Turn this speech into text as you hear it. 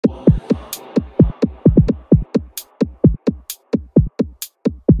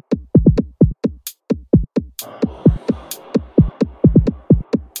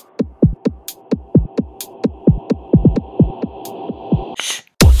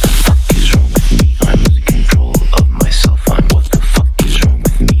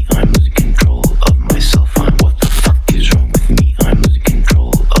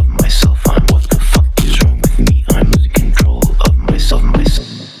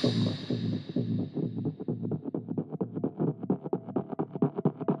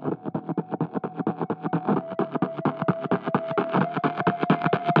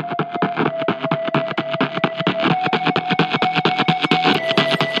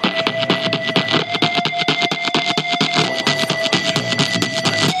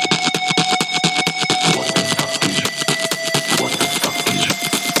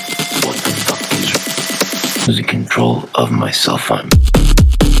of myself. I'm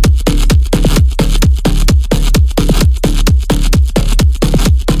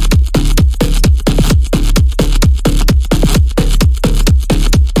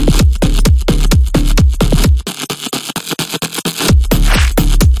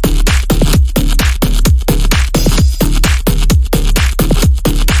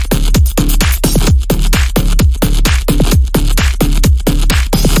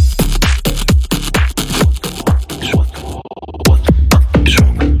of myself. I'm what is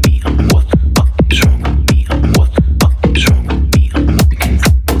wrong with me? I'm what is wrong with me? I'm what is wrong with me?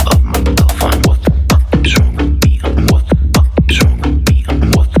 I'm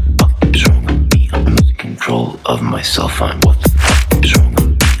what control of myself. I'm what is wrong with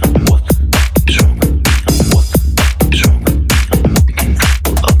me? I'm what is wrong with me? I'm what is wrong with me? I'm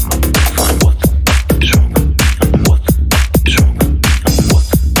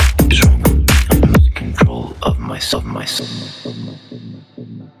losing control of myself.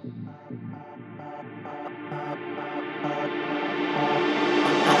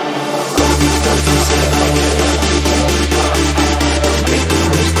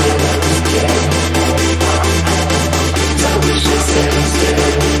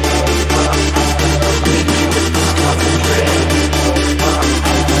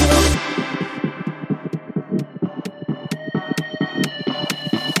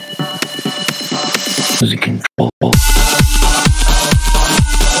 Losing control.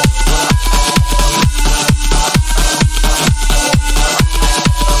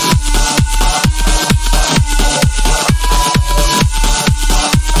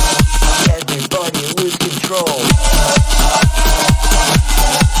 Everybody lose control.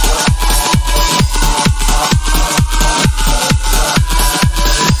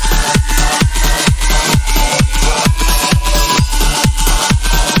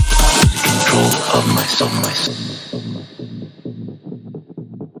 Of myself.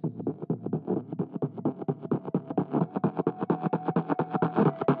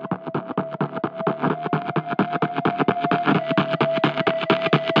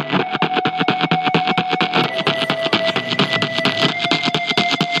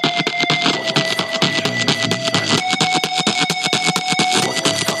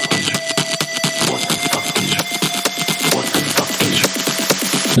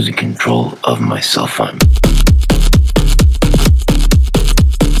 Losing control of myself. I'm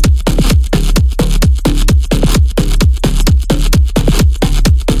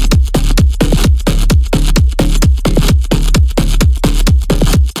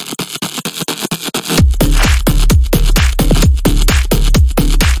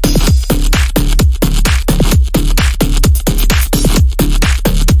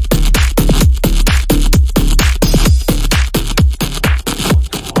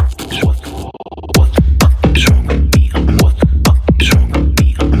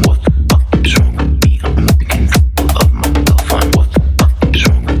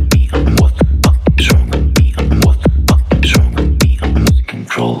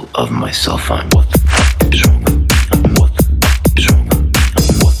of myself. I'm what